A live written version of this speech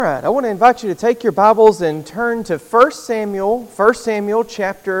All right, I want to invite you to take your Bibles and turn to 1 Samuel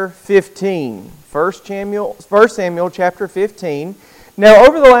chapter 15. 1 Samuel chapter 15. Now,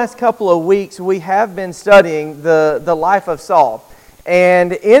 over the last couple of weeks, we have been studying the life of Saul.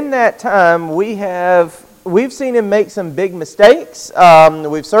 And in that time, we've seen him make some big mistakes.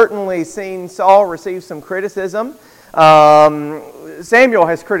 We've certainly seen Saul receive some criticism. Samuel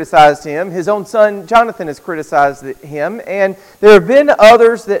has criticized him. His own son Jonathan has criticized him, and there have been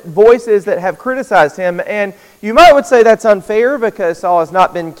voices that have criticized him. And you might say that's unfair because Saul has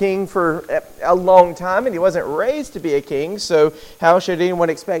not been king for a long time, and he wasn't raised to be a king. So how should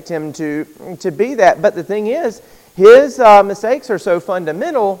anyone expect him to be that? But the thing is, his mistakes are so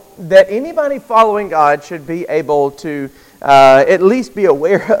fundamental that anybody following God should be able to at least be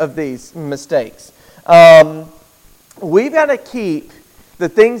aware of these mistakes. We've got to keep the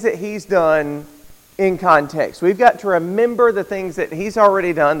things that he's done in context. We've got to remember the things that he's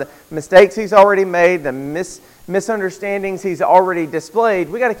already done, the mistakes he's already made, the misunderstandings he's already displayed.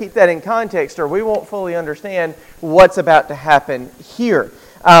 We've got to keep that in context or we won't fully understand what's about to happen here.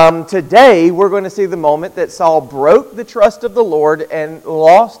 Today, we're going to see the moment that Saul broke the trust of the Lord and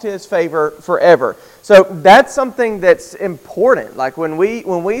lost his favor forever. So that's something that's important. Like when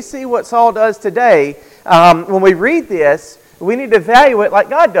we see what Saul does today, when we read this, we need to value it like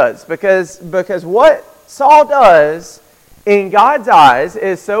God does, because what Saul does in God's eyes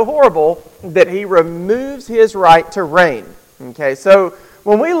is so horrible that he removes his right to reign. Okay, so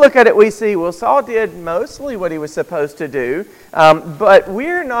when we look at it, we see, well, Saul did mostly what he was supposed to do, but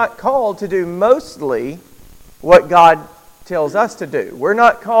we're not called to do mostly what God tells us to do. We're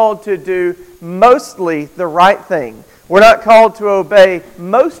not called to do mostly the right thing. We're not called to obey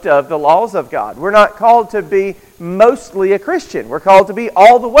most of the laws of God. We're not called to be mostly a Christian. We're called to be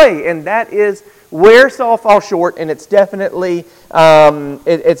all the way, and that is where Saul falls short, and it's definitely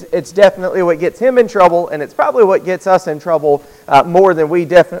it's definitely what gets him in trouble, and it's probably what gets us in trouble more than we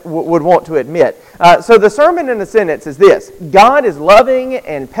would want to admit. So the sermon in a sentence is this: God is loving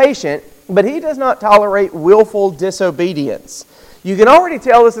and patient, but He does not tolerate willful disobedience. You can already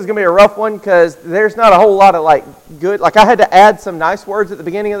tell this is going to be a rough one because there's not a whole lot of good. I had to add some nice words at the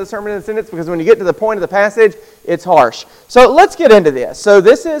beginning of the sermon in the sentence because when you get to the point of the passage, it's harsh. So let's get into this. So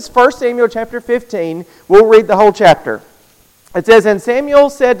this is 1 Samuel chapter 15. We'll read the whole chapter. It says, "And Samuel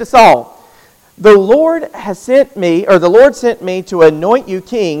said to Saul, the Lord sent me to anoint you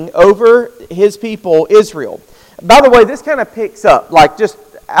king over His people Israel." By the way, this kind of picks up just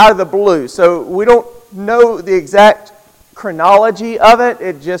out of the blue. So we don't know the exact chronology of it.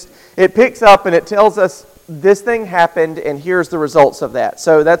 It picks up and it tells us this thing happened and here's the results of that.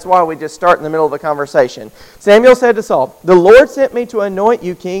 So that's why we just start in the middle of the conversation. Samuel said to Saul, "The Lord sent me to anoint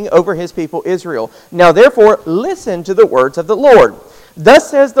you king over His people Israel. Now therefore listen to the words of the Lord.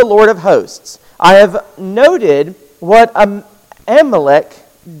 Thus says the Lord of hosts, I have noted what Amalek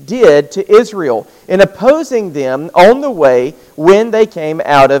did to Israel in opposing them on the way when they came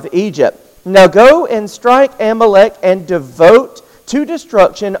out of Egypt. Now go and strike Amalek and devote to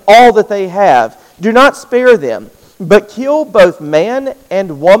destruction all that they have. Do not spare them, but kill both man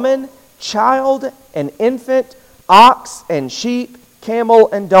and woman, child and infant, ox and sheep,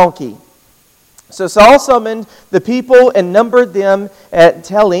 camel and donkey." So Saul summoned the people and numbered them at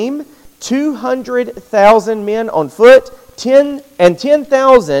Telem, 200,000 men on foot,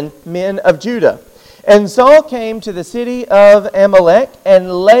 10,000 men of Judah. And Saul came to the city of Amalek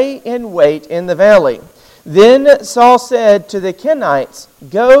and lay in wait in the valley. Then Saul said to the Kenites,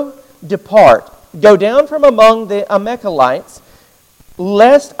 Depart, go down from among the Amalekites,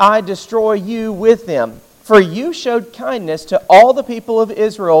 lest I destroy you with them. For you showed kindness to all the people of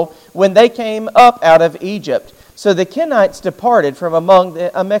Israel when they came up out of Egypt. So the Kenites departed from among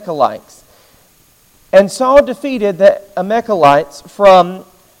the Amalekites. And Saul defeated the Amalekites from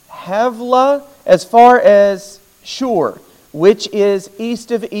Havilah as far as Shur, which is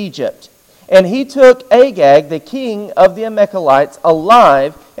east of Egypt. And he took Agag, the king of the Amalekites,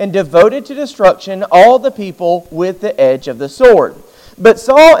 alive and devoted to destruction all the people with the edge of the sword. But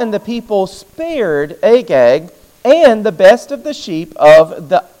Saul and the people spared Agag and the best of the sheep and of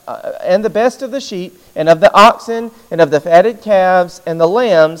the oxen and of the fatted calves and the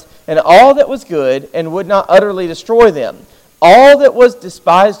lambs and all that was good, and would not utterly destroy them. All that was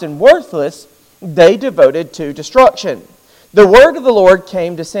despised and worthless they devoted to destruction. The word of the Lord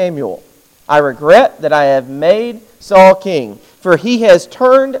came to Samuel. I regret that I have made Saul king, for he has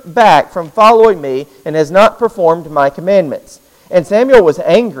turned back from following me and has not performed my commandments. And Samuel was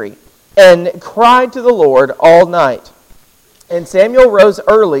angry and cried to the Lord all night. And Samuel rose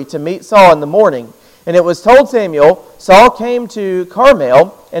early to meet Saul in the morning. And it was told Samuel, Saul came to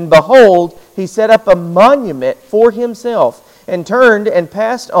Carmel, and behold, he set up a monument for himself, and turned and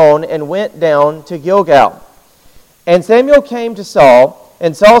passed on and went down to Gilgal. And Samuel came to Saul,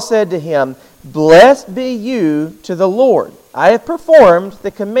 and Saul said to him, Blessed be you to the Lord. I have performed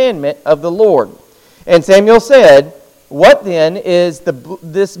the commandment of the Lord. And Samuel said, What then is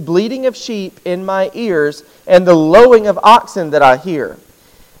this bleating of sheep in my ears, and the lowing of oxen that I hear?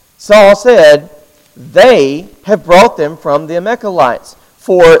 Saul said, They have brought them from the Amalekites,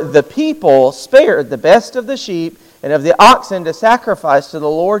 for the people spared the best of the sheep and of the oxen to sacrifice to the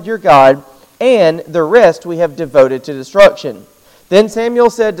Lord your God, and the rest we have devoted to destruction. Then Samuel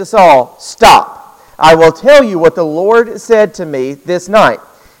said to Saul, Stop, I will tell you what the Lord said to me this night.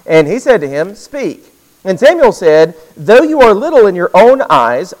 And he said to him, Speak. And Samuel said, Though you are little in your own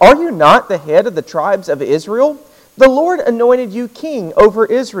eyes, are you not the head of the tribes of Israel? The Lord anointed you king over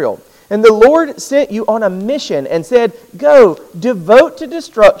Israel. And the Lord sent you on a mission and said, Go, devote to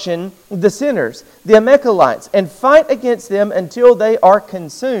destruction the sinners, the Amalekites, and fight against them until they are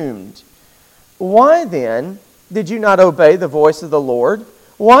consumed. Why then did you not obey the voice of the Lord?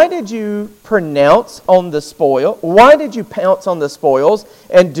 Why did you pronounce on the spoil? Why did you pounce on the spoils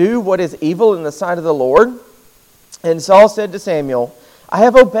and do what is evil in the sight of the Lord? And Saul said to Samuel, I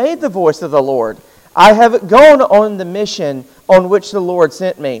have obeyed the voice of the Lord. I have gone on the mission on which the Lord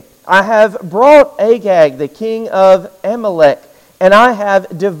sent me. I have brought Agag, the king of Amalek, and I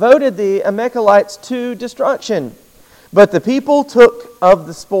have devoted the Amalekites to destruction. But the people took of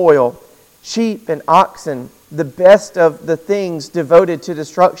the spoil, sheep and oxen, the best of the things devoted to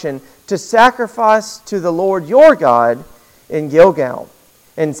destruction, to sacrifice to the Lord your God in Gilgal.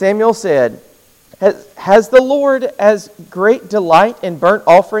 And Samuel said, Has the Lord as great delight in burnt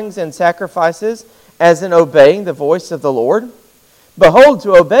offerings and sacrifices as in obeying the voice of the Lord? Behold,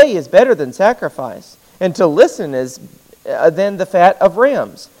 to obey is better than sacrifice, and to listen is than the fat of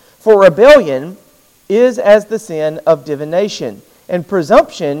rams. For rebellion is as the sin of divination, and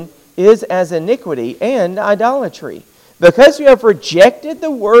presumption is as iniquity and idolatry. Because you have rejected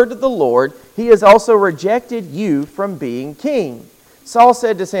the word of the Lord, he has also rejected you from being king. Saul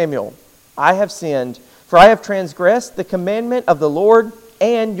said to Samuel, I have sinned, for I have transgressed the commandment of the Lord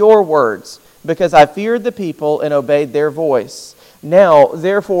and your words, because I feared the people and obeyed their voice. Now,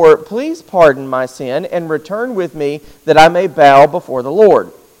 therefore, please pardon my sin and return with me that I may bow before the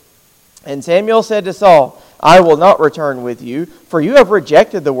Lord. And Samuel said to Saul, I will not return with you, for you have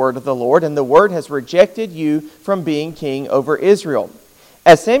rejected the word of the Lord, and the word has rejected you from being king over Israel.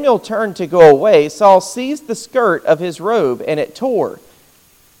 As Samuel turned to go away, Saul seized the skirt of his robe, and it tore.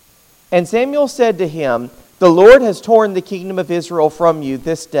 And Samuel said to him, The Lord has torn the kingdom of Israel from you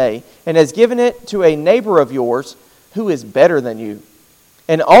this day, and has given it to a neighbor of yours, who is better than you.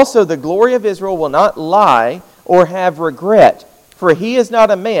 And also the glory of Israel will not lie or have regret, for he is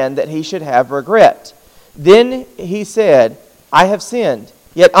not a man that he should have regret. Then he said, I have sinned,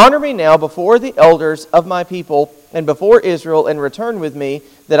 yet honor me now before the elders of my people and before Israel, and return with me,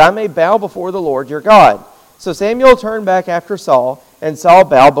 that I may bow before the Lord your God. So Samuel turned back after Saul, and Saul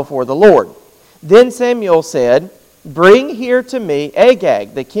bowed before the Lord. Then Samuel said, Bring here to me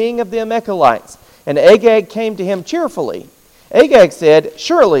Agag, the king of the Amalekites. And Agag came to him cheerfully. Agag said,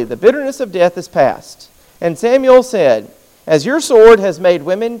 Surely the bitterness of death is past. And Samuel said, As your sword has made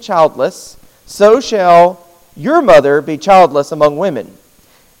women childless, so shall your mother be childless among women.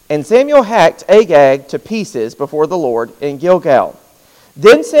 And Samuel hacked Agag to pieces before the Lord in Gilgal.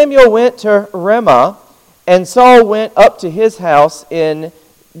 Then Samuel went to Ramah, and Saul went up to his house in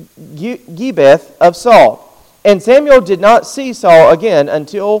Gibeath of Saul. And Samuel did not see Saul again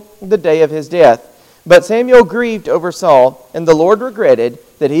until the day of his death. But Samuel grieved over Saul, and the Lord regretted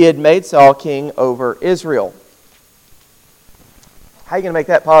that he had made Saul king over Israel. How are you going to make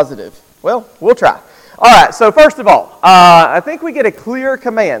that positive? Well, we'll try. All right, so first of all, I think we get a clear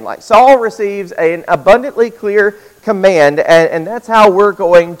command. Like Saul receives an abundantly clear command, and that's how we're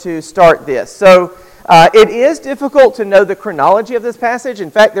going to start this. So it is difficult to know the chronology of this passage.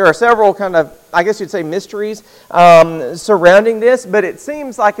 In fact, there are several kind of, I guess you'd say, mysteries surrounding this, but it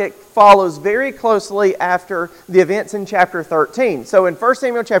seems like it follows very closely after the events in chapter 13. So in 1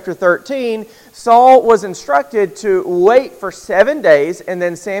 Samuel chapter 13, Saul was instructed to wait for 7 days, and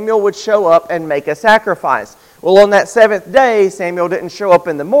then Samuel would show up and make a sacrifice. Well, on that seventh day, Samuel didn't show up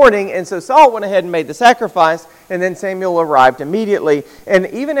in the morning, and so Saul went ahead and made the sacrifice, and then Samuel arrived immediately. And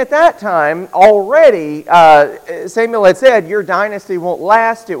even at that time, already, Samuel had said, your dynasty won't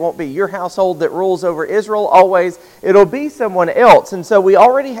last. It won't be your household that rules over Israel always. It'll be someone else. And so we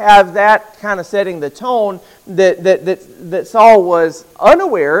already have that kind of setting the tone that Saul was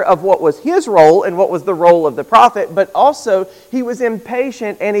unaware of what was his role and what was the role of the prophet, but also he was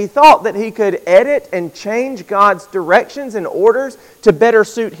impatient and he thought that he could edit and change God's directions and orders to better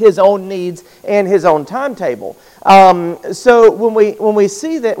suit his own needs and his own timetable. So when we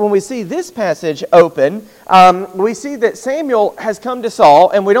see this passage open, we see that Samuel has come to Saul,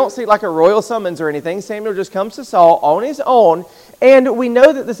 and we don't see like a royal summons or anything. Samuel just comes to Saul on his own. And we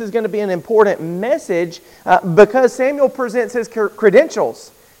know that this is going to be an important message because Samuel presents his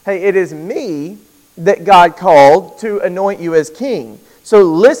credentials. Hey, it is me that God called to anoint you as king. So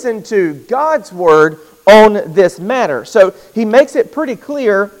listen to God's word on this matter. So he makes it pretty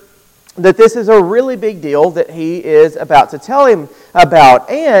clear that this is a really big deal that he is about to tell him about.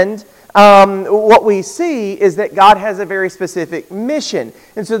 And what we see is that God has a very specific mission.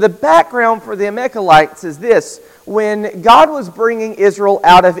 And so the background for the Amalekites is this. When God was bringing Israel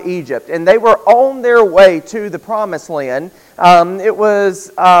out of Egypt and they were on their way to the Promised Land, it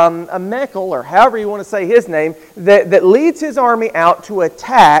was Amalekel, or however you want to say his name, that leads his army out to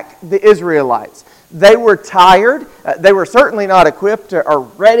attack the Israelites. They were tired. They were certainly not equipped or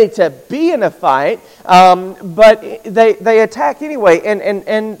ready to be in a fight, but they attack anyway.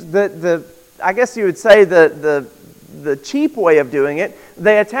 And the I guess you would say the cheap way of doing it,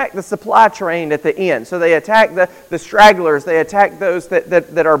 they attack the supply train at the end. So they attack the stragglers. They attack those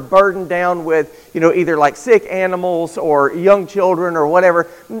that are burdened down with, either like sick animals or young children or whatever.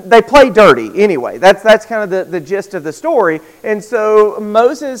 They play dirty anyway. That's kind of the gist of the story. And so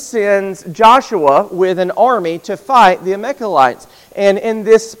Moses sends Joshua with an army to fight the Amalekites. And in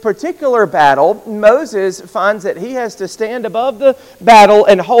this particular battle, Moses finds that he has to stand above the battle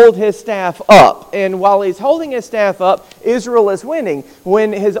and hold his staff up. And while he's holding his staff up, Israel is winning.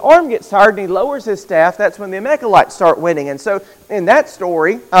 When his arm gets tired and he lowers his staff, that's when the Amalekites start winning. And so in that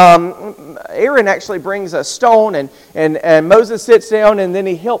story, Aaron actually brings a stone and Moses sits down and then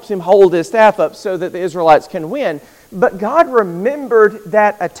he helps him hold his staff up so that the Israelites can win. But God remembered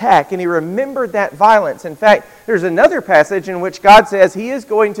that attack and he remembered that violence. In fact, there's another passage in which God says he is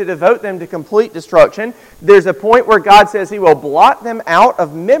going to devote them to complete destruction. There's a point where God says he will blot them out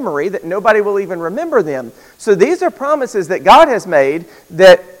of memory, that nobody will even remember them. So these are promises that God has made,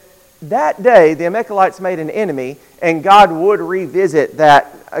 that day the Amalekites made an enemy and God would revisit that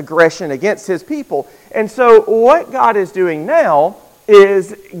aggression against his people. And so what God is doing now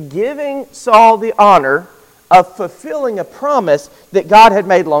is giving Saul the honor of fulfilling a promise that God had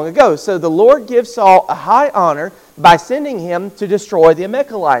made long ago. So the Lord gives Saul a high honor by sending him to destroy the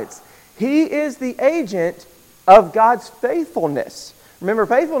Amalekites. He is the agent of God's faithfulness. Remember,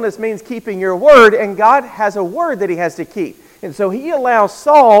 faithfulness means keeping your word, and God has a word that he has to keep. And so he allows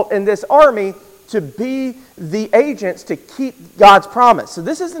Saul and this army to be the agents to keep God's promise. So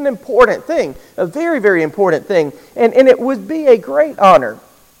this is an important thing, a very, very important thing. And it would be a great honor.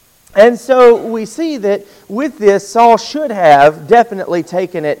 And so we see that with this, Saul should have definitely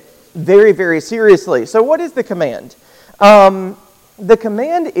taken it very, very seriously. So what is the command? The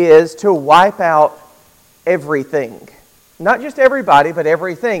command is to wipe out everything. Not just everybody, but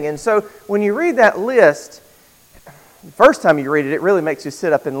everything. And so when you read that list, the first time you read it, it really makes you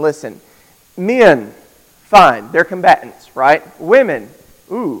sit up and listen. Men, fine, they're combatants, right? Women,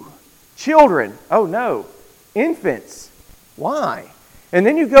 ooh. Children, oh no. Infants, why? And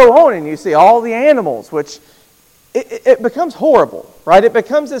then you go on and you see all the animals, which it becomes horrible, right? It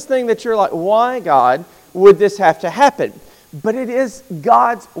becomes this thing that you're like, why, God, would this have to happen? But it is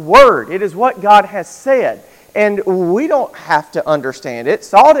God's word. It is what God has said. And we don't have to understand it.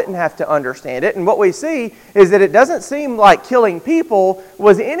 Saul didn't have to understand it. And what we see is that it doesn't seem like killing people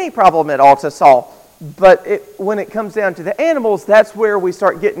was any problem at all to Saul. But when it comes down to the animals, that's where we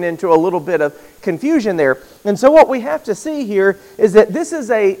start getting into a little bit of confusion there. And so what we have to see here is that this is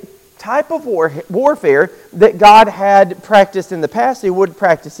a type of warfare that God had practiced in the past. He would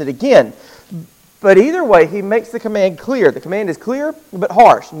practice it again. But either way, he makes the command clear. The command is clear but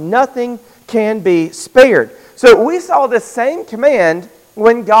harsh. Nothing can be spared. So we saw this same command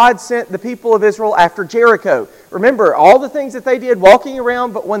when God sent the people of Israel after Jericho. Remember all the things that they did walking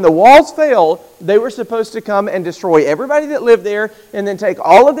around, but when the walls fell, they were supposed to come and destroy everybody that lived there and then take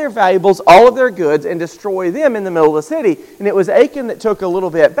all of their valuables, all of their goods, and destroy them in the middle of the city. And it was Achan that took a little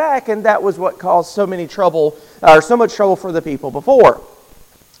bit back, and that was what caused so much trouble for the people before.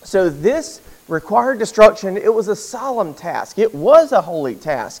 So this required destruction. It was a solemn task. It was a holy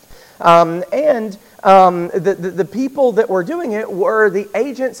task. The people that were doing it were the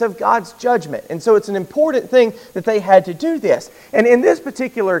agents of God's judgment. And so it's an important thing that they had to do this. And in this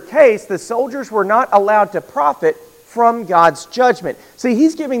particular case, the soldiers were not allowed to profit from God's judgment. See,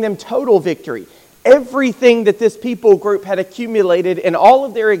 he's giving them total victory. Everything that this people group had accumulated in all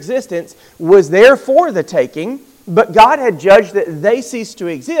of their existence was there for the taking, but God had judged that they ceased to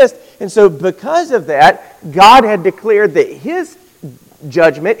exist. And so because of that, God had declared that his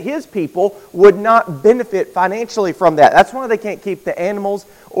judgment, his people, would not benefit financially from that. That's why they can't keep the animals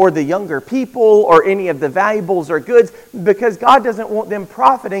or the younger people or any of the valuables or goods, because God doesn't want them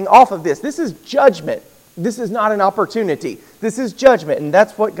profiting off of this. This is judgment. This is not an opportunity. This is judgment, and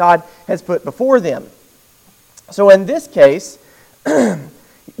that's what God has put before them. So in this case,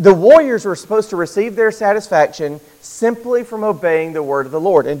 the warriors were supposed to receive their satisfaction simply from obeying the word of the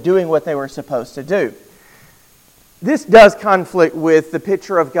Lord and doing what they were supposed to do. This does conflict with the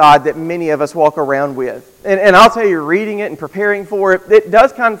picture of God that many of us walk around with. And I'll tell you, reading it and preparing for it, it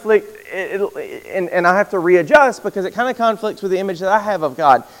does conflict, and I have to readjust because it kind of conflicts with the image that I have of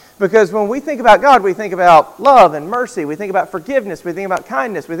God. Because when we think about God, we think about love and mercy. We think about forgiveness. We think about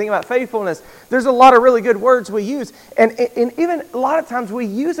kindness. We think about faithfulness. There's a lot of really good words we use. And even a lot of times we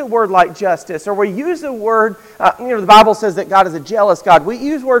use a word like justice, or we use a word, the Bible says that God is a jealous God. We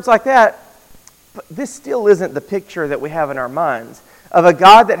use words like that, but this still isn't the picture that we have in our minds of a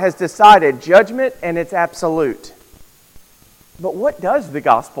God that has decided judgment and it's absolute. But what does the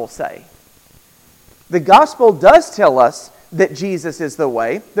gospel say? The gospel does tell us that Jesus is the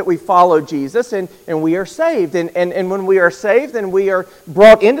way, that we follow Jesus and we are saved. And when we are saved and we are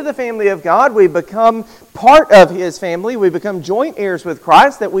brought into the family of God, we become part of his family, we become joint heirs with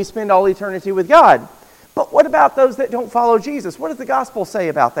Christ, that we spend all eternity with God. But what about those that don't follow Jesus? What does the gospel say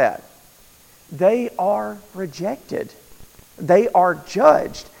about that? They are rejected. They are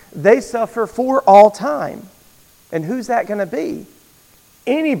judged. They suffer for all time. And who's that going to be?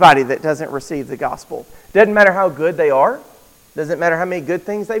 Anybody that doesn't receive the gospel. Doesn't matter how good they are. Doesn't matter how many good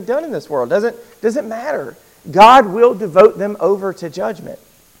things they've done in this world. Doesn't matter. God will devote them over to judgment.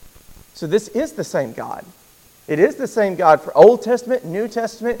 So this is the same God. It is the same God for Old Testament, New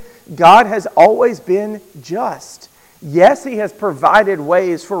Testament. God has always been just. Yes, he has provided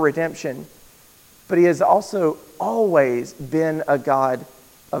ways for redemption, but he has also always been a God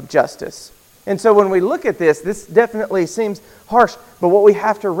of justice. And so when we look at this definitely seems harsh, but what we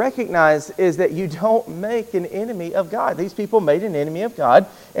have to recognize is that you don't make an enemy of God. These people made an enemy of God,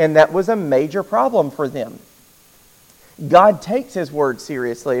 and that was a major problem for them. God takes his word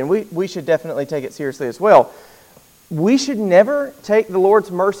seriously, and we should definitely take it seriously as well. We should never take the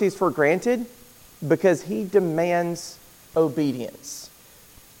Lord's mercies for granted because he demands obedience.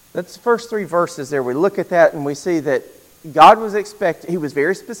 That's the first 3 verses there. We look at that and we see that God was he was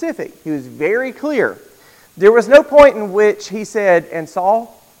very specific. He was very clear. There was no point in which he said, and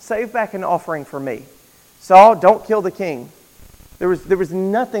Saul, save back an offering for me. Saul, don't kill the king. There was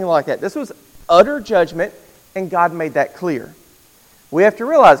nothing like that. This was utter judgment, and God made that clear. We have to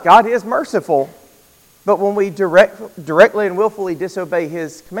realize God is merciful, but when we directly and willfully disobey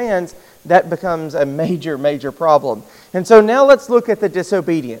his commands, that becomes a major, major problem. And so now let's look at the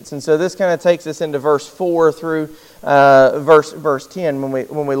disobedience. And so this kind of takes us into verse 4 through verse 10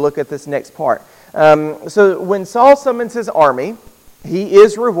 when we look at this next part. So when Saul summons his army, he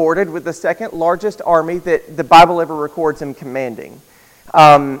is rewarded with the second largest army that the Bible ever records him commanding.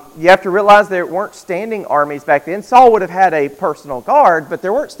 You have to realize there weren't standing armies back then. Saul would have had a personal guard, but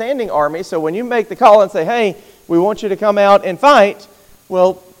there weren't standing armies. So when you make the call and say, hey, we want you to come out and fight,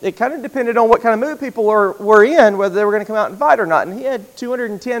 well, it kind of depended on what kind of mood people were in, whether they were going to come out and fight or not. And he had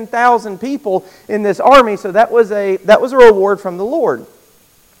 210,000 people in this army, so that was a reward from the Lord.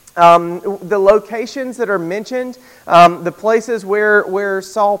 The locations that are mentioned, the places where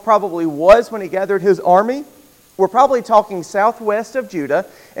Saul probably was when he gathered his army, we're probably talking southwest of Judah,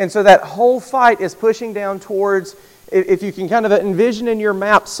 and so that whole fight is pushing down towards, if you can kind of envision in your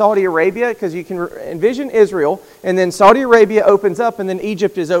map Saudi Arabia, because you can envision Israel, and then Saudi Arabia opens up, and then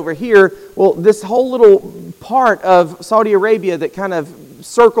Egypt is over here. Well, this whole little part of Saudi Arabia that kind of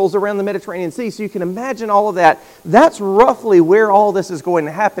circles around the Mediterranean Sea, so you can imagine all of that. That's roughly where all this is going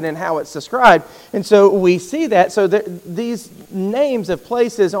to happen and how it's described. And so we see that. So these names of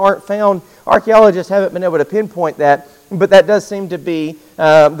places aren't found. Archaeologists haven't been able to pinpoint that, but that does seem to be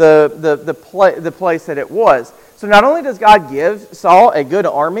the place that it was. So not only does God give Saul a good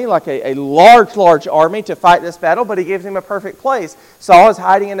army, like a large army to fight this battle, but he gives him a perfect place. Saul is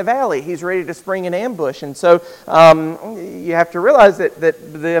hiding in a valley. He's ready to spring an ambush. And so you have to realize that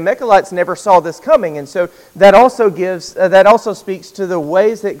the Amalekites never saw this coming. And so that also speaks to the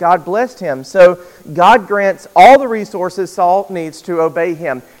ways that God blessed him. So God grants all the resources Saul needs to obey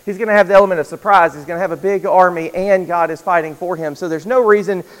him. He's going to have the element of surprise. He's going to have a big army, and God is fighting for him. So there's no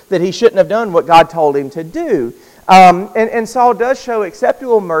reason that he shouldn't have done what God told him to do. And Saul does show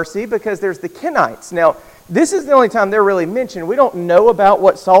acceptable mercy because there's the Kenites. Now, this is the only time they're really mentioned. We don't know about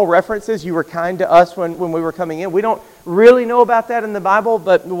what Saul references. You were kind to us when we were coming in. We don't really know about that in the Bible,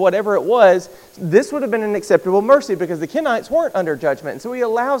 but whatever it was, this would have been an acceptable mercy because the Kenites weren't under judgment. And so he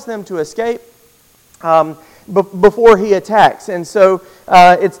allows them to escape before he attacks. And so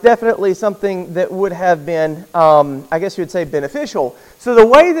it's definitely something that would have been, I guess you would say, beneficial. So the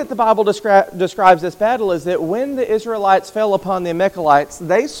way that the Bible describes this battle is that when the Israelites fell upon the Amalekites,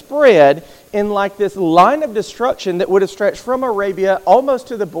 they spread in like this line of destruction that would have stretched from Arabia almost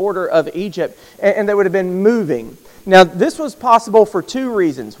to the border of Egypt, and they would have been moving. Now, this was possible for two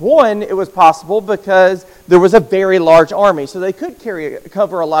reasons. One, it was possible because there was a very large army, so they could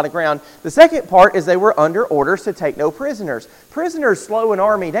cover a lot of ground. The second part is they were under orders to take no prisoners. Prisoners slow an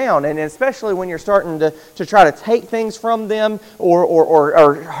army down, and especially when you're starting to try to take things from them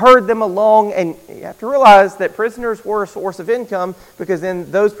or herd them along, and you have to realize that prisoners were a source of income because then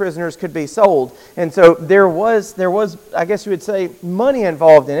those prisoners could be sold. And so there was, I guess you would say, money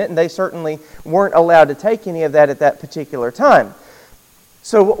involved in it, and they certainly weren't allowed to take any of that at that particular time.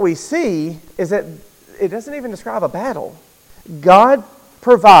 So what we see is that it doesn't even describe a battle. God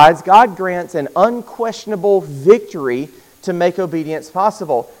grants an unquestionable victory to make obedience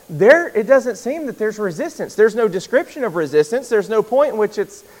possible. It doesn't seem that there's resistance. There's no description of resistance. There's no point in which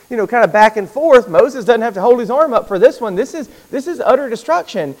it's, kind of back and forth. Moses doesn't have to hold his arm up for this one. This is utter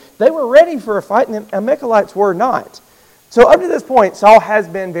destruction. They were ready for a fight, and the Amalekites were not. So up to this point, Saul has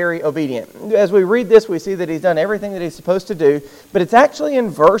been very obedient. As we read this, we see that he's done everything that he's supposed to do, but it's actually in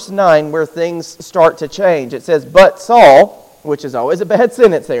verse 9 where things start to change. It says, "But Saul," which is always a bad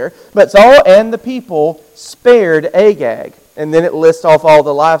sentence there, "but Saul and the people spared Agag." And then it lists off all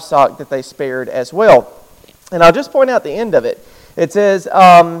the livestock that they spared as well. And I'll just point out the end of it. It says,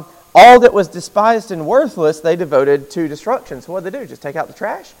 all that was despised and worthless they devoted to destruction. So what did they do? Just take out the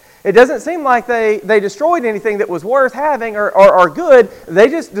trash? It doesn't seem like they destroyed anything that was worth having or good. They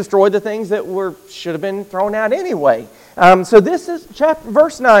just destroyed the things that should have been thrown out anyway. So this is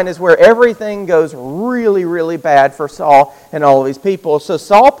verse 9 is where everything goes really, really bad for Saul and all of these people. So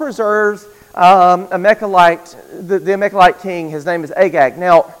Saul preserves the Amalekite king. His name is Agag.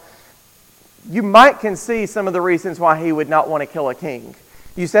 Now, you might can see some of the reasons why he would not want to kill a king.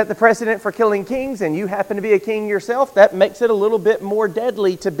 You set the precedent for killing kings, and you happen to be a king yourself. That makes it a little bit more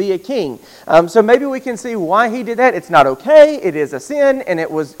deadly to be a king. So maybe we can see why he did that. It's not okay. It is a sin, and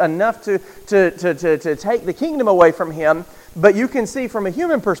it was enough to take the kingdom away from him. But you can see from a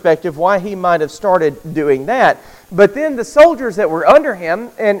human perspective why he might have started doing that. But then the soldiers that were under him,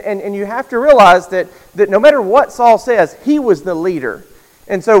 and you have to realize that no matter what Saul says, he was the leader.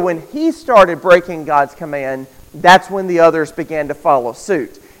 And so when he started breaking God's command, that's when the others began to follow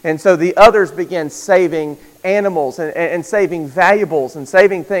suit. And so the others began saving animals and saving valuables and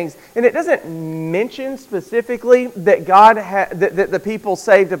saving things. And it doesn't mention specifically that that the people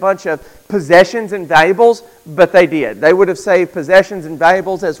saved a bunch of possessions and valuables, but they did. They would have saved possessions and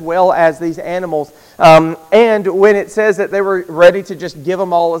valuables as well as these animals. And when it says that they were ready to just give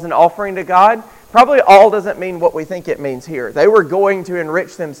them all as an offering to God, probably all doesn't mean what we think it means here. They were going to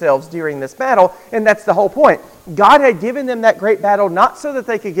enrich themselves during this battle, and that's the whole point. God had given them that great battle not so that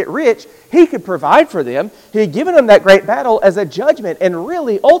they could get rich. He could provide for them. He had given them that great battle as a judgment, and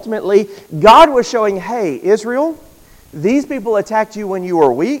really, ultimately, God was showing, hey, Israel, these people attacked you when you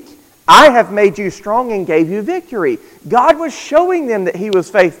were weak. I have made you strong and gave you victory. God was showing them that He was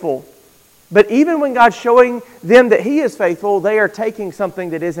faithful. But even when God's showing them that He is faithful, they are taking something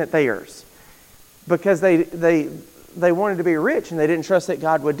that isn't theirs. Because they wanted to be rich and they didn't trust that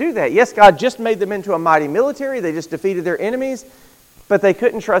God would do that. Yes, God just made them into a mighty military. They just defeated their enemies. But they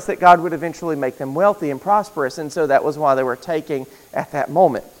couldn't trust that God would eventually make them wealthy and prosperous. And so that was why they were taking at that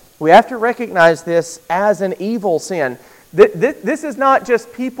moment. We have to recognize this as an evil sin. This is not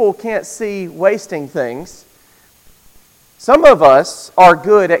just people can't see wasting things. Some of us are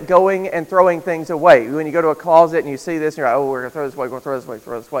good at going and throwing things away. When you go to a closet and you see this, and you're like, oh, we're going to throw this away, we're going to throw this away,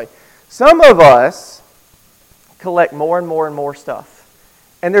 throw this away. Some of us collect more and more and more stuff.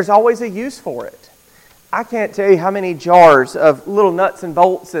 And there's always a use for it. I can't tell you how many jars of little nuts and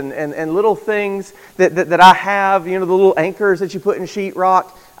bolts and little things that I have, the little anchors that you put in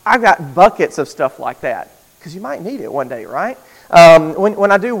sheetrock. I've got buckets of stuff like that because you might need it one day, right?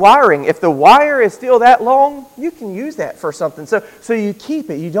 When I do wiring, if the wire is still that long, you can use that for something. So you keep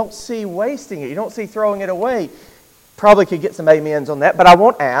it. You don't see wasting it. You don't see throwing it away. Probably could get some amens on that, but I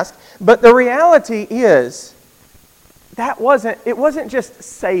won't ask. But the reality is, it wasn't just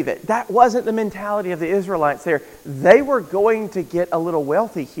save it. That wasn't the mentality of the Israelites there. They were going to get a little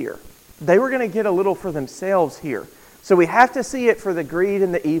wealthy here. They were going to get a little for themselves here. So we have to see it for the greed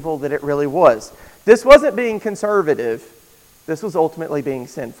and the evil that it really was. This wasn't being conservative. This was ultimately being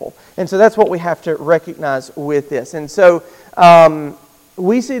sinful. And so that's what we have to recognize with this. And so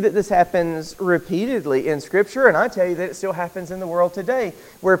we see that this happens repeatedly in Scripture, and I tell you that it still happens in the world today,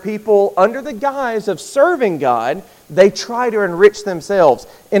 where people, under the guise of serving God, they try to enrich themselves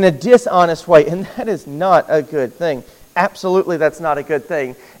in a dishonest way, and that is not a good thing. Absolutely, that's not a good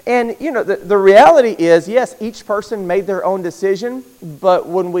thing. And, the reality is, yes, each person made their own decision, but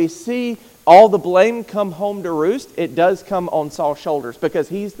when we see all the blame come home to roost, it does come on Saul's shoulders because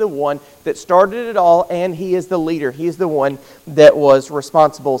he's the one that started it all and he is the leader. He's the one that was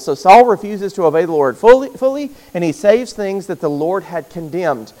responsible. So Saul refuses to obey the Lord fully, and he saves things that the Lord had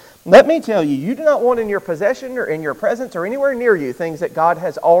condemned. Let me tell you, you do not want in your possession or in your presence or anywhere near you things that God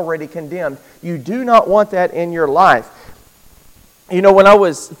has already condemned. You do not want that in your life. When I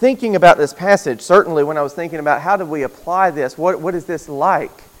was thinking about this passage, certainly when I was thinking about how do we apply this, what is this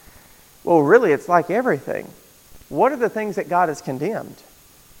like? Well, really, it's like everything. What are the things that God has condemned?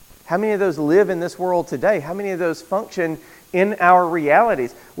 How many of those live in this world today? How many of those function in our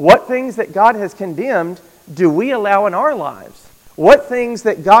realities? What things that God has condemned do we allow in our lives? What things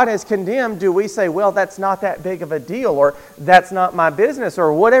that God has condemned do we say, well, that's not that big of a deal, or that's not my business,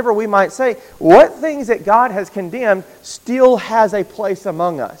 or whatever we might say? What things that God has condemned still has a place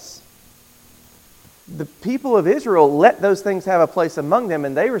among us? The people of Israel let those things have a place among them,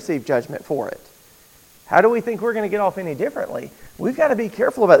 and they received judgment for it. How do we think we're going to get off any differently? We've got to be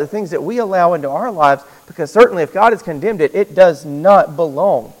careful about the things that we allow into our lives, because certainly if God has condemned it, it does not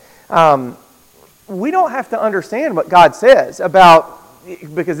belong. We don't have to understand what God says about,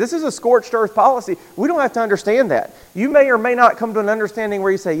 because this is a scorched earth policy. We don't have to understand that. You may or may not come to an understanding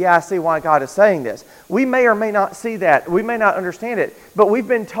where you say, yeah, I see why God is saying this. We may or may not see that. We may not understand it. But we've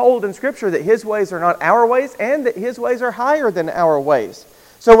been told in Scripture that His ways are not our ways and that His ways are higher than our ways.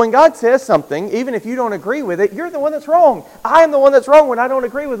 So when God says something, even if you don't agree with it, you're the one that's wrong. I am the one that's wrong when I don't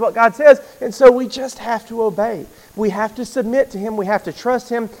agree with what God says. And so we just have to obey. We have to submit to Him. We have to trust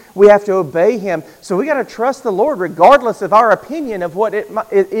Him. We have to obey Him. So we got to trust the Lord regardless of our opinion of what it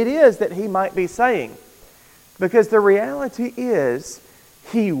is that He might be saying. Because the reality is,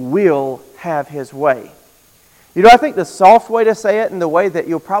 He will have His way. I think the soft way to say it, and the way that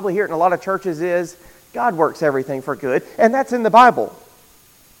you'll probably hear it in a lot of churches, is God works everything for good. And that's in the Bible.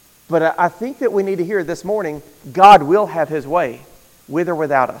 But I think that we need to hear this morning, God will have His way, with or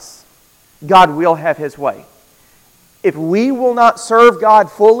without us. God will have His way. If we will not serve God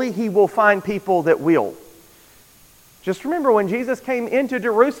fully, He will find people that will. Just remember when Jesus came into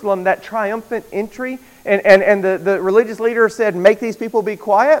Jerusalem, that triumphant entry, and the religious leader said, make these people be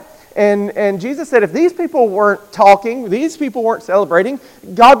quiet. And Jesus said, if these people weren't talking, these people weren't celebrating,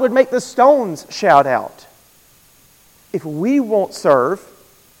 God would make the stones shout out. If we won't serve,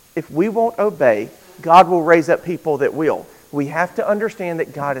 if we won't obey, God will raise up people that will. We have to understand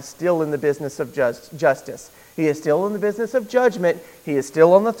that God is still in the business of justice. He is still in the business of judgment. He is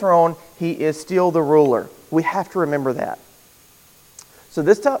still on the throne. He is still the ruler. We have to remember that. So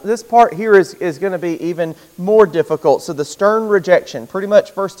this part here is going to be even more difficult. So the stern rejection, pretty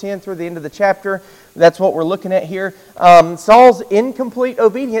much verse 10 through the end of the chapter, that's what we're looking at here. Saul's incomplete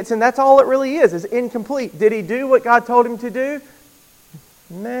obedience, and that's all it really is incomplete. Did he do what God told him to do?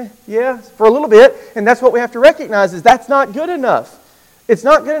 Yeah, for a little bit. And that's what we have to recognize, is that's not good enough. It's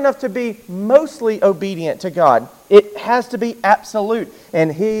not good enough to be mostly obedient to God. It has to be absolute,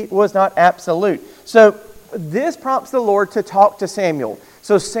 and he was not absolute. So this prompts the Lord to talk to Samuel.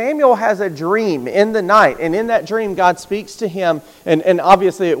 So Samuel has a dream in the night, and in that dream God speaks to him, and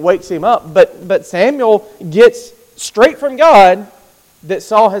obviously it wakes him up. But Samuel gets straight from God that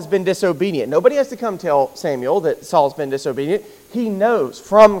Saul has been disobedient. Nobody has to come tell Samuel that Saul's been disobedient. He knows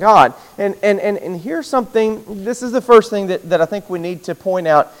from God. And here's something, this is the first thing that I think we need to point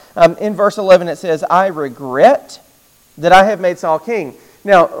out. In verse 11 it says, I regret that I have made Saul king.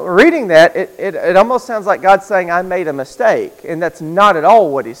 Now, reading that, it almost sounds like God's saying, I made a mistake. And that's not at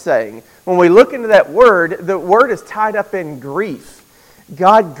all what He's saying. When we look into that word, the word is tied up in grief.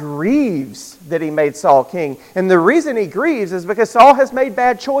 God grieves that he made Saul king. And the reason he grieves is because Saul has made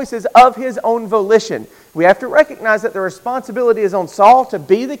bad choices of his own volition. We have to recognize that the responsibility is on Saul to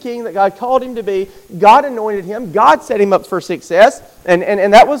be the king that God called him to be. God anointed him. God set him up for success.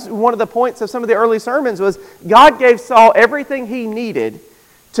 And that was one of the points of some of the early sermons was God gave Saul everything he needed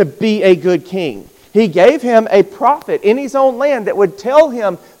to be a good king. He gave him a prophet in his own land that would tell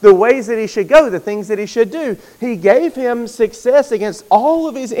him the ways that he should go, the things that he should do. He gave him success against all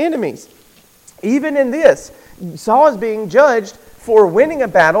of his enemies. Even in this, Saul is being judged for winning a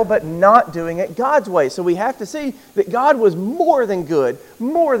battle but not doing it God's way. So we have to see that God was more than good,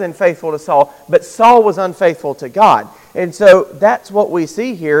 more than faithful to Saul, but Saul was unfaithful to God. And so that's what we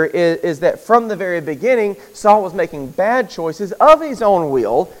see here is that from the very beginning, Saul was making bad choices of his own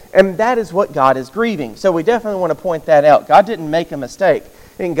will, and that is what God is grieving. So we definitely want to point that out. God didn't make a mistake.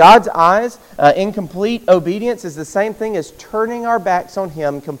 In God's eyes, incomplete obedience is the same thing as turning our backs on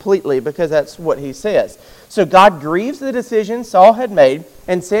Him completely, because that's what He says. So God grieves the decision Saul had made,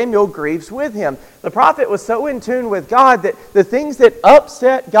 and Samuel grieves with him. The prophet was so in tune with God that the things that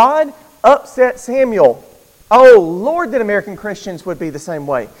upset God upset Samuel. Oh, Lord, that American Christians would be the same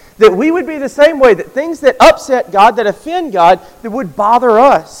way. That we would be the same way, that things that upset God, that offend God, that would bother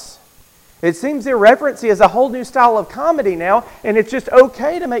us. It seems irreverency is a whole new style of comedy now, and it's just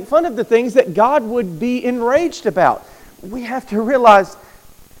okay to make fun of the things that God would be enraged about. We have to realize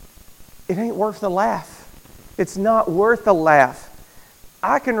it ain't worth the laugh. It's not worth the laugh.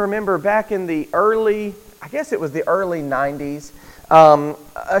 I can remember back in the early 90s,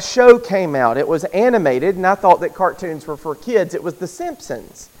 a show came out. It was animated, and I thought that cartoons were for kids. It was The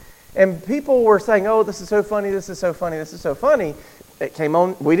Simpsons. And people were saying, oh, this is so funny, this is so funny, this is so funny. It came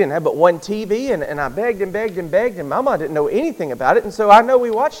on, we didn't have but one TV, and I begged and begged and begged, and Mama didn't know anything about it. And so I know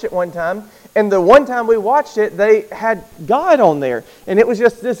we watched it one time, and the one time we watched it, they had God on there. And it was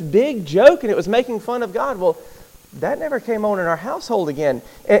just this big joke, and it was making fun of God. Well, that never came on in our household again.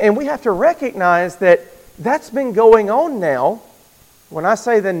 And we have to recognize that that's been going on now. When I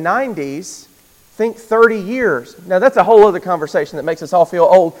say the 90s, think 30 years. Now, that's a whole other conversation that makes us all feel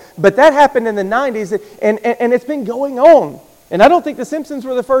old. But that happened in the 90s, and it's been going on. And I don't think the Simpsons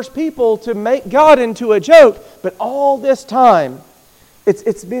were the first people to make God into a joke. But all this time,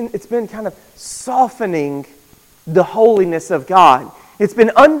 it's been kind of softening the holiness of God. It's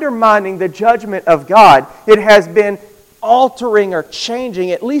been undermining the judgment of God. It has been altering or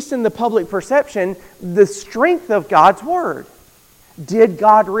changing, at least in the public perception, the strength of God's Word. Did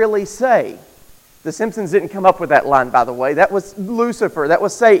God really say? The Simpsons didn't come up with that line, by the way. That was Lucifer, that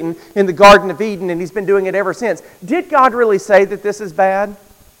was Satan in the Garden of Eden, and he's been doing it ever since. Did God really say that this is bad?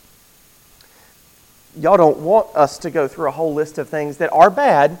 Y'all don't want us to go through a whole list of things that are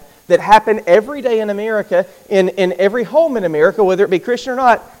bad, that happen every day in America, in every home in America, whether it be Christian or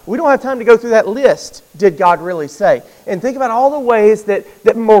not. We don't have time to go through that list. Did God really say? And think about all the ways that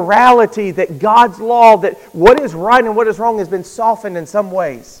morality, that God's law, that what is right and what is wrong has been softened in some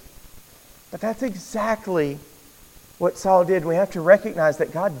ways. But that's exactly what Saul did. We have to recognize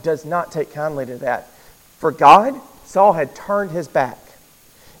that God does not take kindly to that. For God, Saul had turned his back.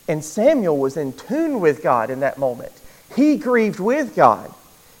 And Samuel was in tune with God in that moment. He grieved with God.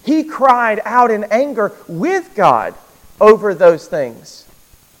 He cried out in anger with God over those things.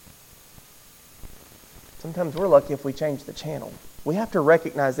 Sometimes we're lucky if we change the channel. We have to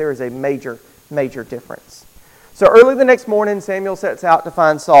recognize there is a major, major difference. So early the next morning, Samuel sets out to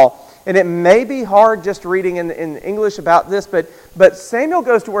find Saul. And it may be hard just reading in English about this, but Samuel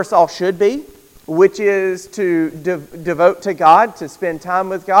goes to where Saul should be, which is to devote to God, to spend time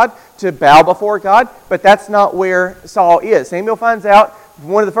with God, to bow before God. But that's not where Saul is. Samuel finds out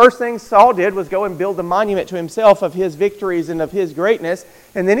one of the first things Saul did was go and build a monument to himself of his victories and of his greatness.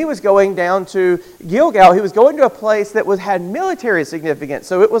 And then he was going down to Gilgal. He was going to a place that had military significance.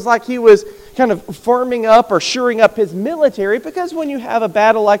 So it was like he was kind of firming up or shoring up his military, because when you have a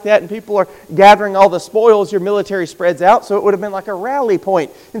battle like that and people are gathering all the spoils, your military spreads out. So it would have been like a rally point.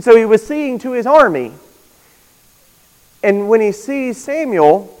 And so he was seeing to his army. And when he sees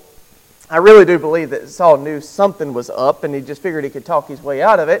Samuel, I really do believe that Saul knew something was up, and he just figured he could talk his way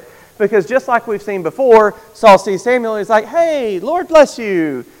out of it. Because just like we've seen before, Saul sees Samuel and he's like, hey, Lord bless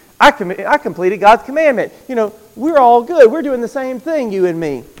you. I completed God's commandment. We're all good. We're doing the same thing, you and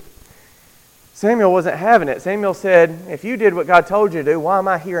me. Samuel wasn't having it. Samuel said, if you did what God told you to do, why am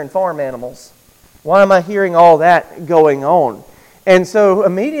I hearing farm animals? Why am I hearing all that going on? And so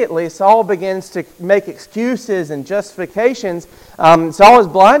immediately Saul begins to make excuses and justifications. Saul is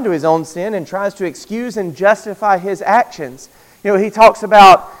blind to his own sin and tries to excuse and justify his actions. He talks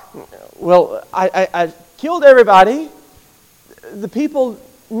about, well, I killed everybody. the people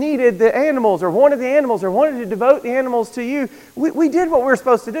needed the animals or wanted the animals or wanted to devote the animals to you. We did what we were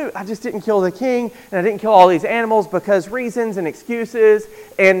supposed to do. I just didn't kill the king, and I didn't kill all these animals because reasons and excuses.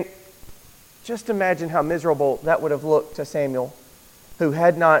 And just imagine how miserable that would have looked to Samuel, who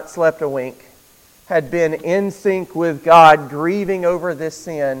had not slept a wink, had been in sync with God, grieving over this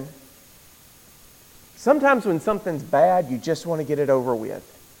sin. Sometimes when something's bad, you just want to get it over with.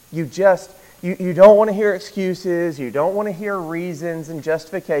 You don't want to hear excuses. You don't want to hear reasons and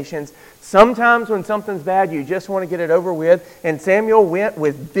justifications. Sometimes when something's bad, you just want to get it over with. And Samuel went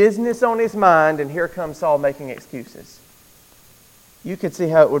with business on his mind, and here comes Saul making excuses. You could see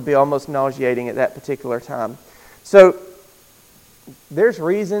how it would be almost nauseating at that particular time. So there's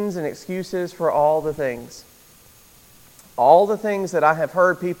reasons and excuses for all the things. All the things that I have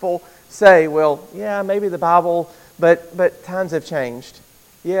heard people say, well, yeah, maybe the Bible, but times have changed.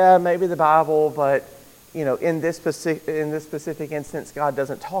 Yeah, maybe the Bible, but in this specific instance, God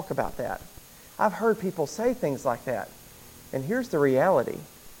doesn't talk about that. I've heard people say things like that. And here's the reality.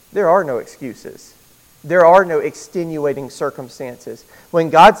 There are no excuses. There are no extenuating circumstances. When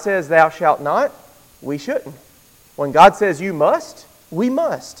God says, thou shalt not, we shouldn't. When God says, you must, we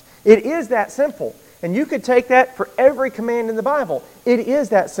must. It is that simple. And you could take that for every command in the Bible. It is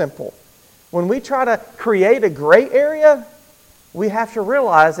that simple. When we try to create a gray area, we have to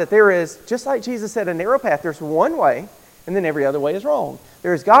realize that there is, just like Jesus said, a narrow path. There's one way, and then every other way is wrong.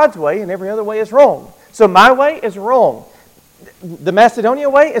 There's God's way, and every other way is wrong. So my way is wrong. The Macedonia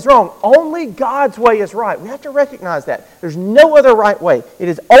way is wrong. Only God's way is right. We have to recognize that. There's no other right way. It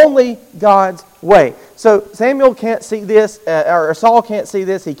is only God's way. So Samuel can't see this, or Saul can't see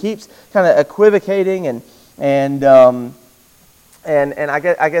this. He keeps kind of equivocating and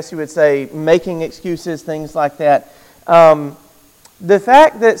I guess you would say making excuses, things like that. The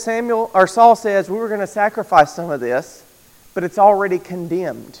fact that Saul says we were going to sacrifice some of this, but it's already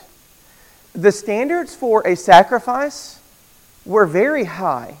condemned. The standards for a sacrifice were very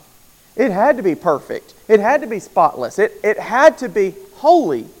high. It had to be perfect. It had to be spotless. It had to be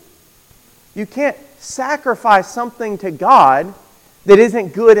holy. You can't sacrifice something to God that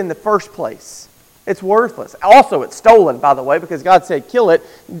isn't good in the first place. It's worthless. Also, it's stolen, by the way, because God said kill it,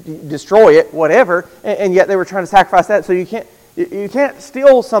 destroy it, whatever, and yet they were trying to sacrifice that. So you can't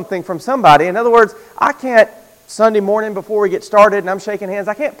steal something from somebody. In other words, I can't, Sunday morning before we get started and I'm shaking hands,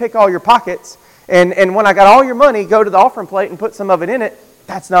 I can't pick all your pockets and when I got all your money, go to the offering plate and put some of it in it.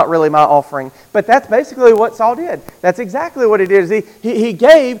 That's not really my offering. But that's basically what Saul did. That's exactly what he did. He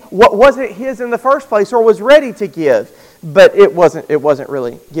gave what wasn't his in the first place or was ready to give, but it wasn't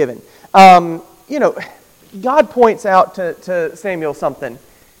really given. God points out to Samuel something.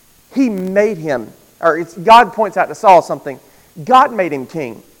 He made him, God points out to Saul something. God made him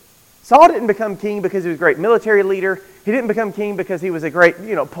king. Saul didn't become king because he was a great military leader. He didn't become king because he was a great,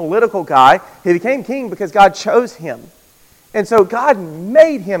 political guy. He became king because God chose him. And so God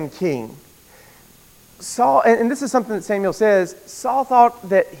made him king. Saul, and this is something that Samuel says, Saul thought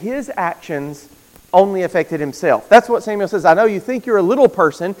that his actions only affected himself. That's what Samuel says. I know you think you're a little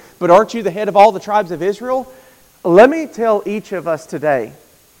person, but aren't you the head of all the tribes of Israel? Let me tell each of us today,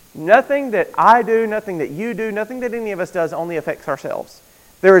 nothing that I do, nothing that you do, nothing that any of us does only affects ourselves.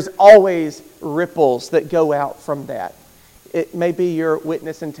 There is always ripples that go out from that. It may be your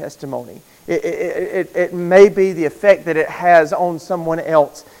witness and testimony. It may be the effect that it has on someone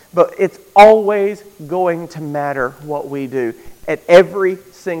else. But it's always going to matter what we do. At every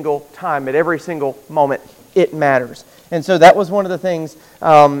single time, at every single moment, it matters. And so that was one of the things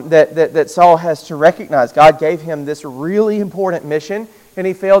that Saul has to recognize. God gave him this really important mission, and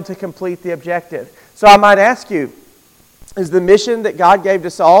he failed to complete the objective. So I might ask you, is the mission that God gave to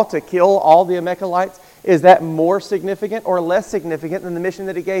Saul to kill all the Amalekites, is that more significant or less significant than the mission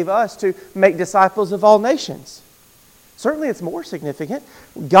that he gave us to make disciples of all nations? Certainly it's more significant.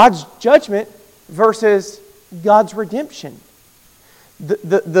 God's judgment versus God's redemption.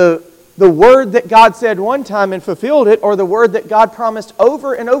 The word that God said one time and fulfilled it, or the word that God promised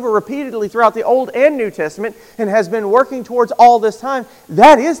over and over repeatedly throughout the Old and New Testament and has been working towards all this time,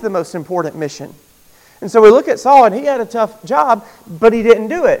 that is the most important mission. And so we look at Saul, and he had a tough job, but he didn't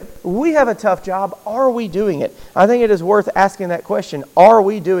do it. We have a tough job. Are we doing it? I think it is worth asking that question. Are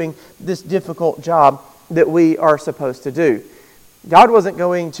we doing this difficult job that we are supposed to do? God wasn't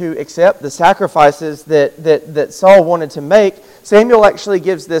going to accept the sacrifices that Saul wanted to make. Samuel actually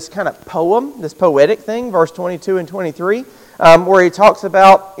gives this kind of poem, this poetic thing, verse 22 and 23, where he talks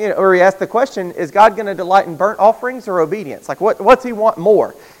about, or he asks the question, is God going to delight in burnt offerings or obedience? Like, what's he want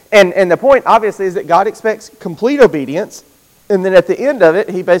more? And the point, obviously, is that God expects complete obedience, And then at the end of it,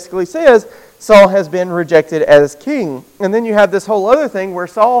 he basically says, Saul has been rejected as king. And then you have this whole other thing where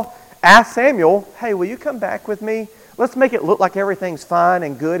Saul asks Samuel, hey, will you come back with me? Let's make it look like everything's fine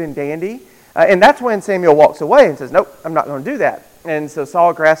and good and dandy. And that's when Samuel walks away and says, nope, I'm not going to do that. And so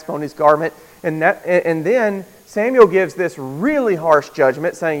Saul grasps on his garment. And then Samuel gives this really harsh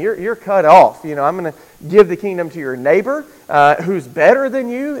judgment saying, you're cut off. I'm going to give the kingdom to your neighbor who's better than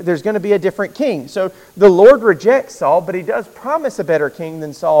you. There's going to be a different king. So the Lord rejects Saul, but he does promise a better king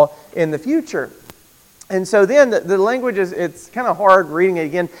than Saul in the future. And so then the language it's kind of hard reading it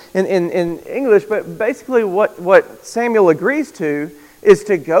again in English, but basically what Samuel agrees to is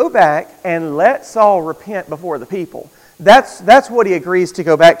to go back and let Saul repent before the people. That's what he agrees to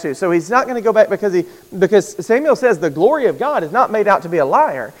go back to. So he's not going to go back because Samuel says the glory of God is not made out to be a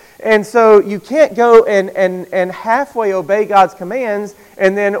liar. And so you can't go and halfway obey God's commands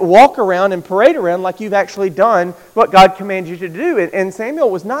and then walk around and parade around like you've actually done what God commands you to do. And Samuel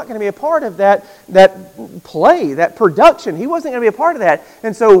was not going to be a part of that play, that production. He wasn't going to be a part of that.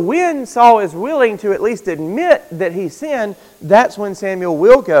 And so when Saul is willing to at least admit that he sinned, that's when Samuel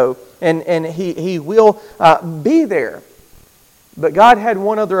will go and he will be there. But God had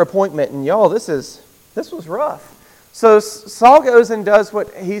one other appointment, and y'all, this was rough. So Saul goes and does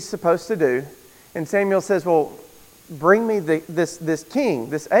what he's supposed to do, and Samuel says, well, bring me this king,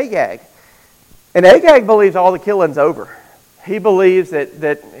 this Agag. And Agag believes all the killing's over. He believes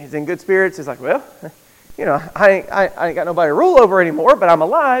that he's in good spirits. He's like, well, I ain't got nobody to rule over anymore, but I'm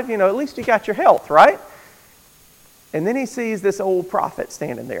alive. At least you got your health, right? And then he sees this old prophet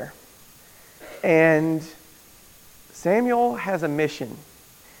standing there. And Samuel has a mission.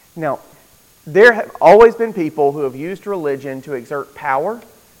 Now, there have always been people who have used religion to exert power,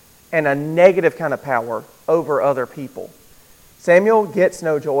 and a negative kind of power, over other people. Samuel gets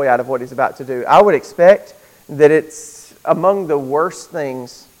no joy out of what he's about to do. I would expect that it's among the worst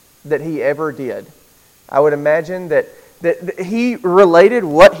things that he ever did. I would imagine that he related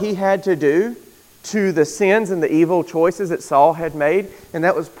what he had to do to the sins and the evil choices that Saul had made. And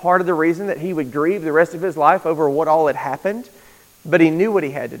that was part of the reason that he would grieve the rest of his life over what all had happened. But he knew what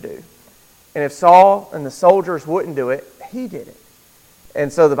he had to do. And if Saul and the soldiers wouldn't do it, he did it.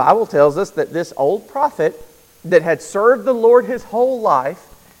 And so the Bible tells us that this old prophet that had served the Lord his whole life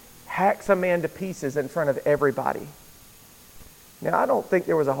hacks a man to pieces in front of everybody. Now, I don't think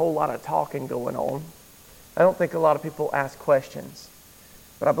there was a whole lot of talking going on. I don't think a lot of people asked questions.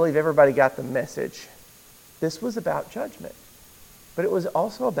 But I believe everybody got the message. This was about judgment. But it was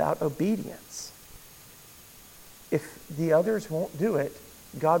also about obedience. If the others won't do it,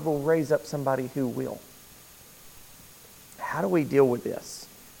 God will raise up somebody who will. How do we deal with this?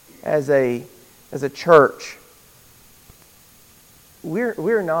 As a church,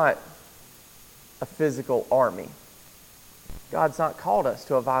 we're not a physical army. God's not called us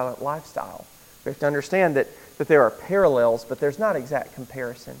to a violent lifestyle. We have to understand that there are parallels, but there's not exact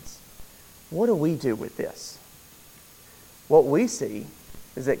comparisons. What do we do with this? What we see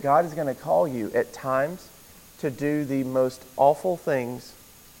is that God is going to call you at times to do the most awful things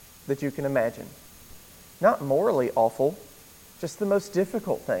that you can imagine. Not morally awful, just the most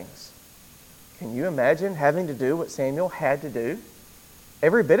difficult things. Can you imagine having to do what Samuel had to do?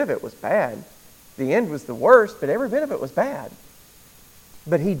 Every bit of it was bad. The end was the worst, but every bit of it was bad.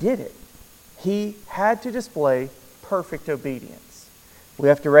 But he did it. He had to display perfect obedience. We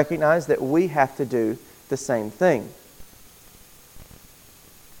have to recognize that we have to do the same thing.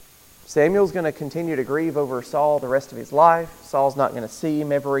 Samuel's going to continue to grieve over Saul the rest of his life. Saul's not going to see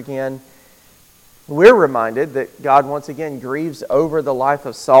him ever again. We're reminded that God once again grieves over the life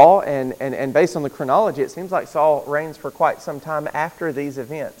of Saul, and based on the chronology, it seems like Saul reigns for quite some time after these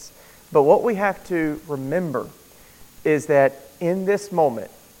events. But what we have to remember is that in this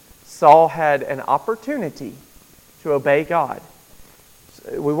moment, Saul had an opportunity to obey God.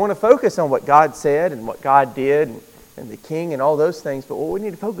 We want to focus on what God said and what God did and the king and all those things, but what we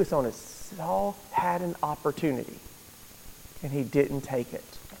need to focus on is Saul had an opportunity and he didn't take it.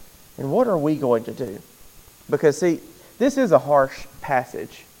 And what are we going to do? Because see, this is a harsh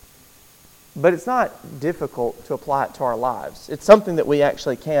passage, but it's not difficult to apply it to our lives. It's something that we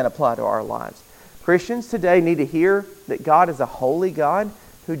actually can apply to our lives. Christians today need to hear that God is a holy God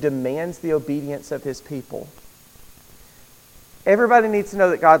who demands the obedience of his people. Everybody needs to know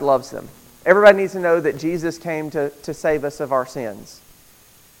that God loves them. Everybody needs to know that Jesus came to save us of our sins.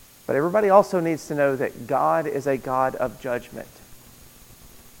 But everybody also needs to know that God is a God of judgment.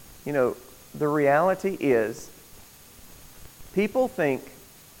 You know, the reality is, people think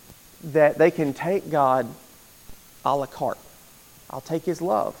that they can take God a la carte. I'll take his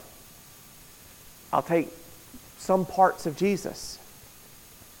love. I'll take some parts of Jesus.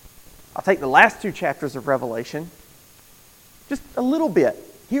 I'll take the last 2 chapters of Revelation, just a little bit,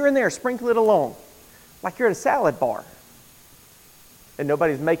 here and there, sprinkle it along, like you're at a salad bar. And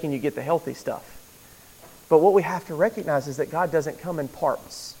nobody's making you get the healthy stuff. But what we have to recognize is that God doesn't come in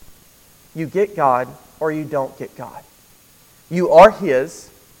parts. You get God or you don't get God. You are His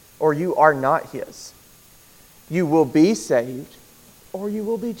or you are not His. You will be saved or you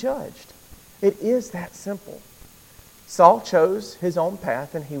will be judged. It is that simple. Saul chose his own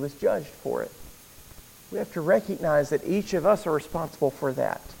path and he was judged for it. We have to recognize that each of us are responsible for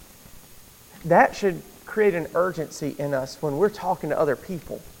that. That should create an urgency in us when we're talking to other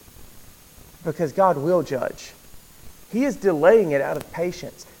people, because God will judge. He is delaying it out of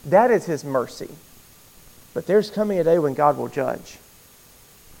patience. That is His mercy. But there's coming a day when God will judge.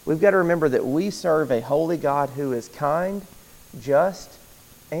 We've got to remember that we serve a holy God who is kind, just,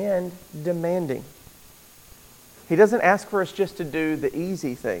 and demanding. He doesn't ask for us just to do the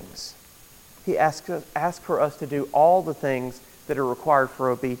easy things. He asks for us to do all the things that are required for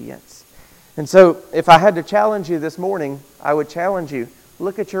obedience. And so, if I had to challenge you this morning, I would challenge you,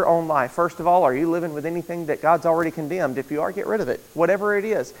 look at your own life. First of all, are you living with anything that God's already condemned? If you are, get rid of it. Whatever it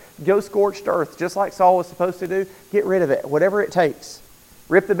is. Go scorched earth, just like Saul was supposed to do. Get rid of it, whatever it takes.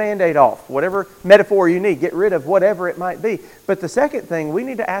 Rip the Band-Aid off. Whatever metaphor you need, get rid of whatever it might be. But the second thing, we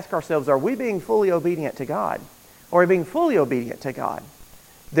need to ask ourselves, are we being fully obedient to God? Or are we being fully obedient to God?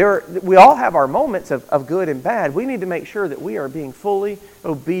 We all have our moments of good and bad. We need to make sure that we are being fully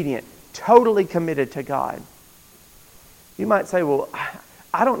obedient, totally committed to God. You might say, well,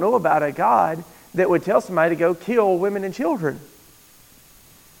 I don't know about a God that would tell somebody to go kill women and children.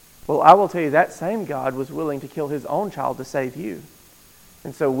 Well, I will tell you, that same God was willing to kill His own child to save you.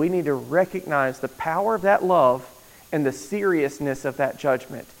 And so we need to recognize the power of that love and the seriousness of that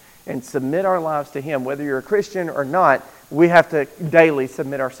judgment and submit our lives to Him. Whether you're a Christian or not, we have to daily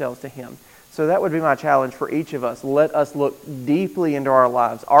submit ourselves to Him. So that would be my challenge for each of us. Let us look deeply into our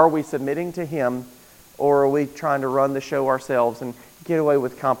lives. Are we submitting to Him, or are we trying to run the show ourselves and get away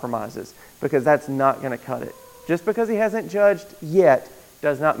with compromises? Because that's not going to cut it. Just because He hasn't judged yet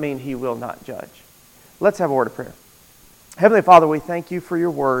does not mean He will not judge. Let's have a word of prayer. Heavenly Father, we thank You for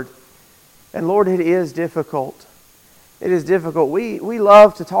Your word. And Lord, it is difficult. It is difficult. We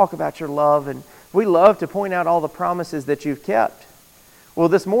love to talk about Your love, and we love to point out all the promises that You've kept. Well,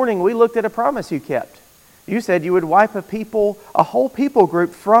 this morning we looked at a promise You kept. You said You would wipe a whole people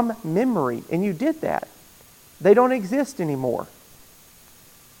group from memory, and You did that. They don't exist anymore.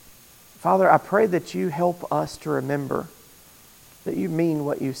 Father, I pray that You help us to remember that You mean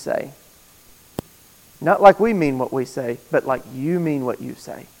what You say. Not like we mean what we say, but like You mean what You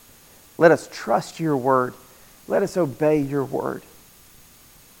say. Let us trust Your word. Let us obey Your word.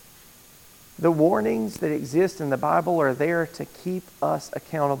 The warnings that exist in the Bible are there to keep us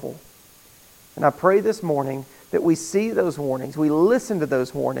accountable. And I pray this morning that we see those warnings, we listen to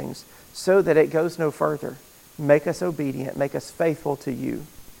those warnings so that it goes no further. Make us obedient, make us faithful to You.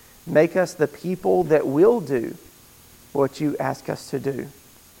 Make us the people that will do what You ask us to do.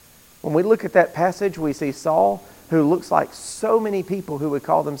 When we look at that passage, we see Saul, who looks like so many people who would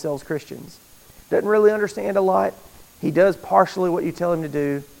call themselves Christians. Doesn't really understand a lot. He does partially what You tell him to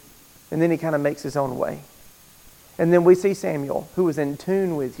do, and then he kind of makes his own way. And then we see Samuel, who was in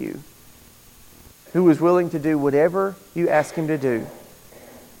tune with You, who was willing to do whatever You ask him to do.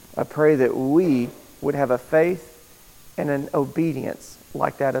 I pray that we would have a faith and an obedience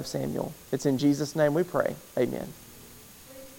like that of Samuel. It's in Jesus' name we pray. Amen.